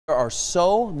There are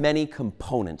so many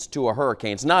components to a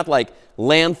hurricane. It's not like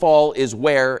landfall is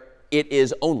where it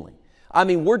is only. I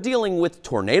mean, we're dealing with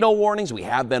tornado warnings. We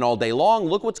have been all day long.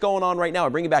 Look what's going on right now. I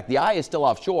bring it back. The eye is still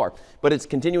offshore, but it's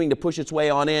continuing to push its way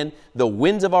on in. The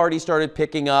winds have already started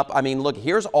picking up. I mean, look,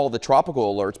 here's all the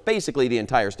tropical alerts. Basically, the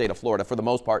entire state of Florida, for the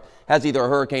most part, has either a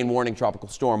hurricane warning, tropical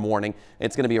storm warning.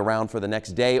 It's going to be around for the next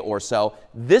day or so.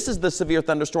 This is the severe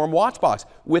thunderstorm watch box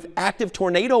with active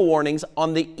tornado warnings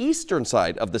on the eastern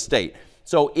side of the state.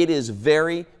 So it is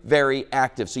very, very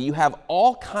active. So you have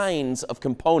all kinds of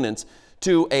components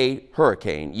to a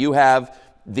hurricane. You have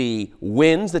the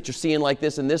winds that you're seeing like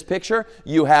this in this picture.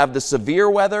 You have the severe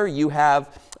weather. You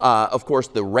have, of course,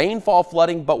 the rainfall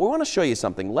flooding. But we want to show you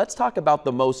something. Let's talk about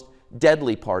the most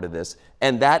deadly part of this,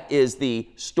 and that is the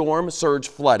storm surge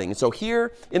flooding. So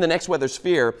here in the Next Weather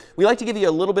Sphere, we like to give you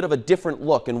a little bit of a different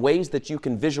look and ways that you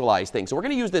can visualize things. So we're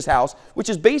going to use this house, which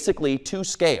is basically to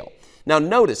scale. Now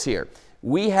notice here,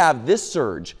 we have this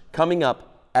surge coming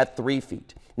up at 3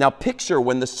 feet. Now picture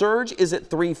when the surge is at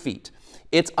 3 feet,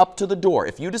 it's up to the door.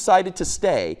 If you decided to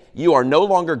stay, you are no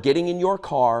longer getting in your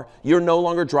car, you're no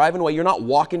longer driving away, you're not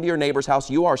walking to your neighbor's house,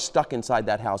 you are stuck inside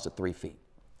that house at 3 feet.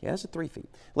 Yeah, it's at 3 feet.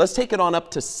 Let's take it on up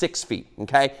to 6 feet,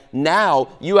 okay? Now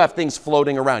you have things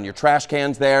floating around. Your trash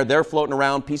cans there, they're floating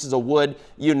around, pieces of wood,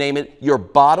 you name it. Your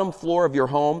bottom floor of your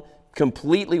home,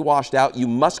 completely washed out. You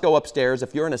must go upstairs.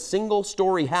 If you're in a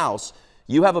single-story house,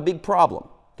 you have a big problem.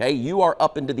 Okay, you are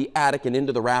up into the attic and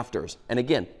into the rafters. And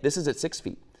again, this is at 6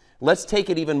 feet. Let's take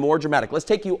it even more dramatic. Let's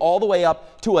take you all the way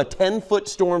up to a 10-foot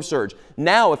storm surge.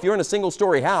 Now, if you're in a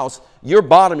single-story house, your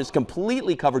bottom is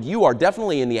completely covered. You are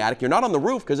definitely in the attic. You're not on the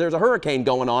roof because there's a hurricane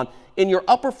going on. In your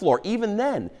upper floor, even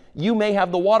then, you may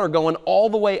have the water going all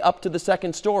the way up to the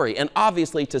second story. And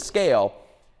obviously, to scale,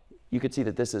 you could see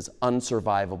that this is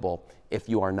unsurvivable if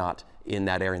you are not in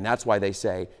that area. And that's why they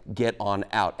say get on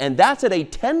out. And that's at a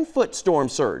 10-foot storm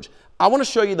surge. I want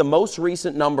to show you the most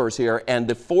recent numbers here and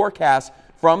the forecast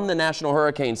from the National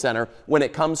Hurricane Center when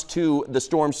it comes to the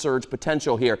storm surge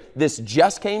potential here. This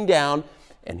just came down,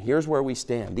 and here's where we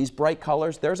stand. These bright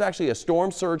colors, there's actually a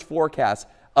storm surge forecast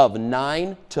of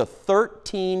 9 to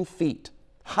 13 feet.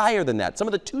 Higher than that. Some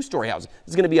of the two-story houses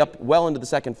is going to be up well into the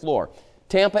second floor.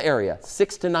 Tampa area,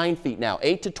 6 to 9 feet now,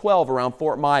 8 to 12 around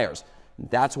Fort Myers.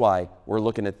 That's why we're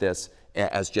looking at this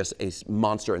as just a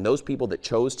monster. And those people that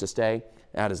chose to stay,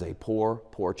 that is a poor,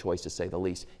 poor choice to say the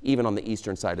least. Even on the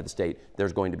eastern side of the state,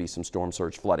 there's going to be some storm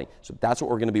surge flooding. So that's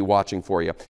what we're going to be watching for you.